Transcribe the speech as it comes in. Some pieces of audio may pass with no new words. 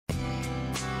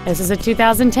This is a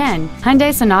 2010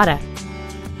 Hyundai Sonata.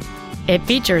 It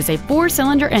features a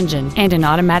 4-cylinder engine and an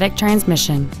automatic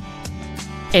transmission.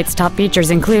 Its top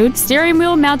features include steering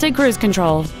wheel mounted cruise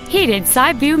control, heated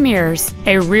side view mirrors,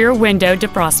 a rear window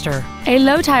defroster, a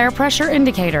low tire pressure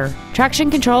indicator,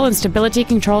 traction control and stability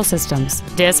control systems,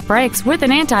 disc brakes with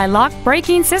an anti-lock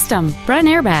braking system, front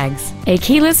airbags, a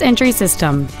keyless entry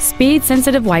system, speed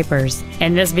sensitive wipers,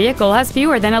 and this vehicle has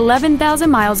fewer than 11,000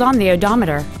 miles on the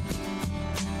odometer.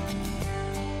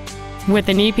 With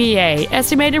an EPA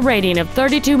estimated rating of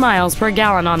 32 miles per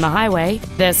gallon on the highway,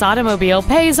 this automobile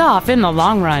pays off in the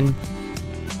long run.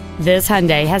 This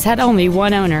Hyundai has had only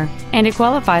one owner, and it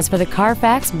qualifies for the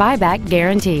Carfax buyback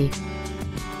guarantee.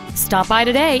 Stop by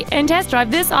today and test drive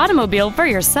this automobile for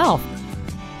yourself.